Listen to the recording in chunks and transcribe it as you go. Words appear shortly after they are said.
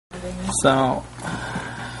So,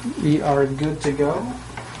 we are good to go.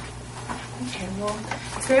 Okay, well,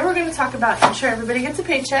 today we're going to talk about, I'm sure everybody gets a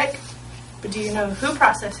paycheck, but do you know who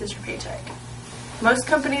processes your paycheck? Most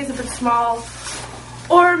companies, if it's small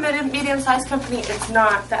or medium-sized company, it's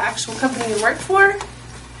not the actual company you work for.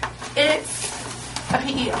 It's a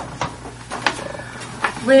PEO,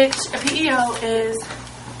 which a PEO is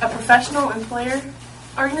a professional employer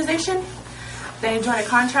organization. They join a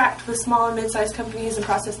contract with small and mid-sized companies and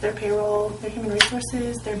process their payroll, their human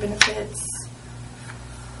resources, their benefits,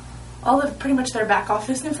 all of pretty much their back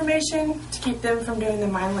office information to keep them from doing the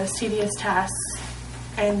mindless, tedious tasks,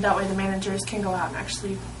 and that way the managers can go out and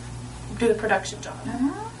actually do the production job.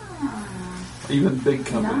 Even big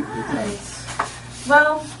companies. Nice.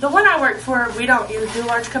 Well, the one I work for, we don't do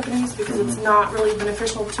large companies because it's not really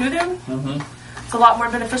beneficial to them. It's a lot more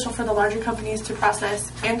beneficial for the larger companies to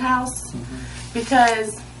process in-house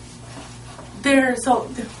because they're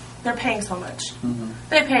paying so much.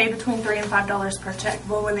 They pay between $3 and $5 per check.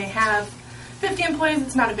 Well, when they have 50 employees,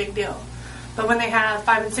 it's not a big deal. But when they have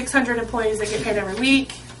 500 and 600 employees that get paid every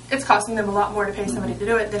week, it's costing them a lot more to pay somebody to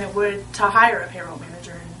do it than it would to hire a payroll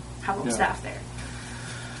manager and have them staff there.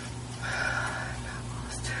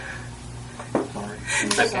 Sorry.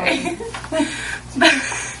 It's okay.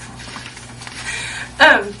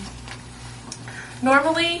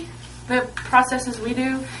 Normally, the processes we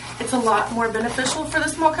do, it's a lot more beneficial for the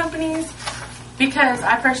small companies because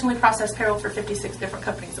I personally process payroll for 56 different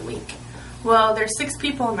companies a week. Well, there's 6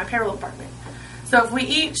 people in my payroll department. So if we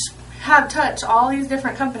each have touched all these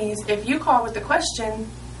different companies, if you call with a question,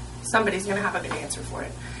 somebody's going to have a good answer for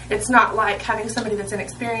it. It's not like having somebody that's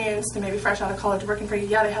inexperienced and maybe fresh out of college working for you.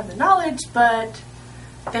 Yeah, they have the knowledge, but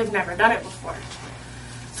they've never done it before.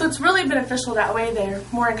 So it's really beneficial that way. They're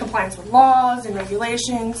more in compliance with laws and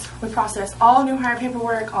regulations. We process all new hire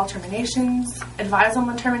paperwork, all terminations, advise them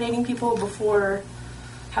on terminating people before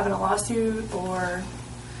having a lawsuit or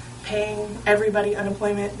paying everybody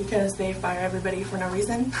unemployment because they fire everybody for no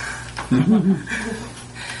reason.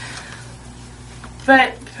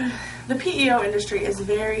 But the PEO industry is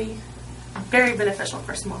very, very beneficial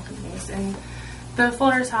for small companies. And the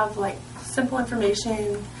folders have like simple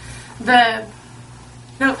information. The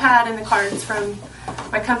notepad and the cards from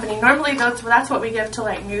my company, normally that's what we give to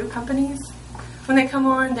like new companies. When they come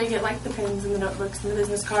on, they get like the pens and the notebooks and the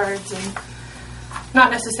business cards and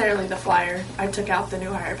not necessarily the flyer. I took out the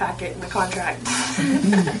new hire packet and the contract.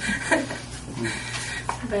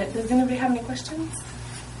 But does anybody have any questions?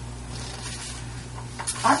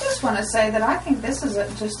 I just want to say that I think this is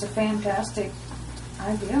just a fantastic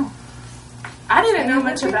idea. I didn't know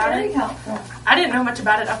much about Very it. helpful. I didn't know much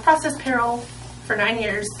about it. I've processed payroll for 9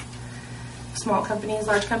 years. Small companies,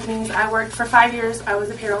 large companies. I worked for 5 years. I was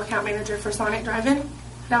a payroll account manager for Sonic Drive-In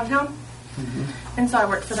downtown. And so I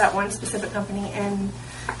worked for that one specific company. And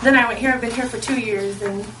then I went here. I've been here for 2 years,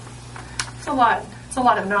 and it's a lot. It's a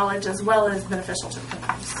lot of knowledge as well as beneficial to the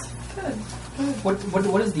companies. Good.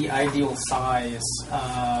 What is the ideal size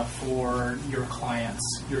for your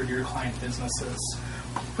clients, your client businesses?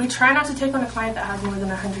 We try not to take on a client that has more than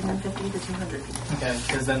 150 to 200 people. Okay,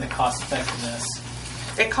 because then the cost effectiveness.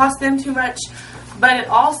 It costs them too much, but it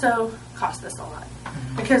also costs us a lot.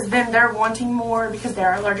 Because then they're wanting more because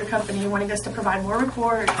they're a larger company, wanting us to provide more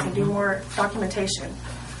reports and do more documentation.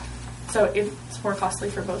 So it's more costly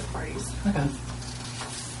for both parties. Okay.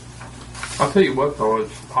 I'll tell you what, though,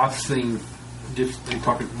 I've seen, just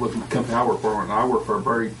talking with the company I work for, and I work for a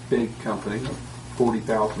very big company,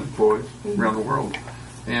 40,000 employees around the world.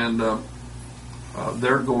 And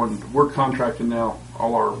we're contracting now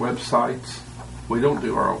all our websites. We don't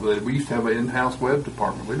do our own. We used to have an in-house web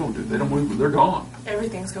department. They don't move. They're gone.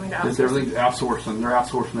 Everything's going to outsourcing. Everything's outsourcing. They're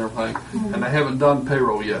outsourcing everything. And they haven't done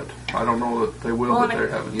payroll yet. I don't know that they will, but they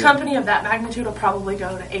haven't yet. A company of that magnitude will probably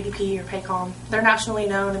go to ADP or Paycom. They're nationally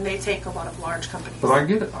known, and they take a lot of large companies. But I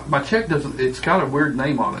get it. My check doesn't, it's got a weird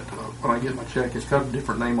name on it. When I get my check, it's got a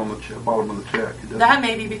different name on the bottom of the check. That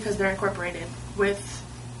may be because they're incorporated with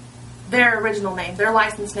their original name. Their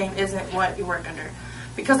license name isn't what you work under.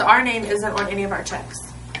 Because our name isn't on any of our checks.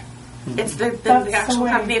 It's the actual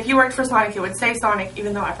company. If you worked for Sonic, it would say Sonic,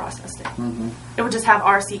 even though I processed it. It would just have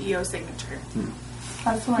our CEO signature.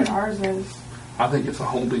 That's what ours is. I think it's a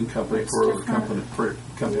holding company for a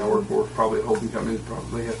company I work for. It's probably a holding company.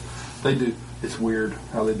 They do. It's weird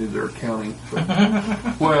how they do their accounting. But,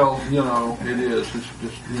 well, it is. It's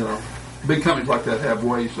just big companies like that have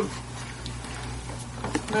ways of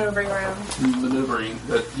maneuvering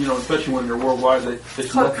that, especially when you're worldwide.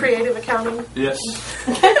 It's called creative accounting. Yes.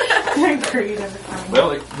 Creative accounting.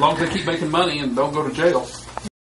 Well, as long as they keep making money and don't go to jail.